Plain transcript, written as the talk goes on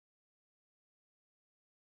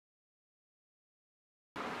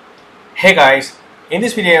Hey guys, in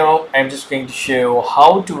this video I'm just going to show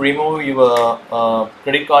how to remove your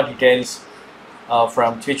credit card details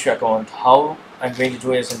from Twitch account. How I'm going to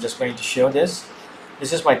do is I'm just going to show this.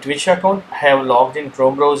 This is my Twitch account. I have logged in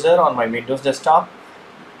Chrome browser on my Windows desktop.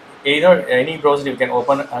 Either any browser you can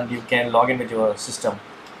open and you can log in with your system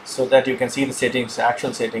so that you can see the settings,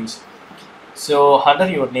 actual settings. So under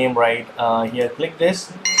your name right here, click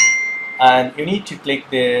this and you need to click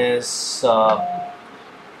this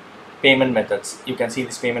payment methods. You can see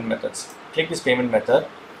these payment methods. Click this payment method.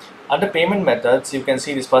 Under payment methods you can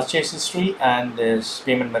see this purchase history and this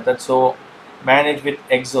payment method. So manage with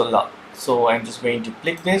Exola. So I'm just going to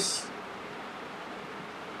click this.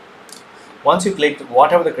 Once you click,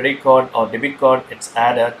 whatever the credit card or debit card it's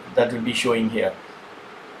added, that will be showing here.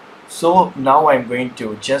 So now I'm going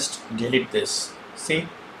to just delete this. See,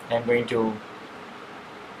 I'm going to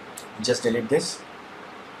just delete this.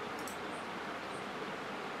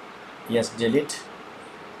 Yes, delete.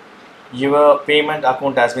 Your payment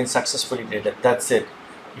account has been successfully deleted. That's it.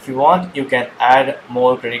 If you want, you can add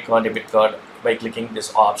more credit card, debit card by clicking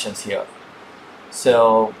these options here.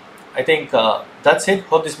 So I think that's it.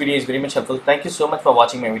 Hope this video is very much helpful. Thank you so much for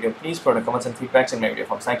watching my video. Please put comments and feedbacks in my video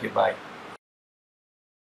forms. Thank you. Bye.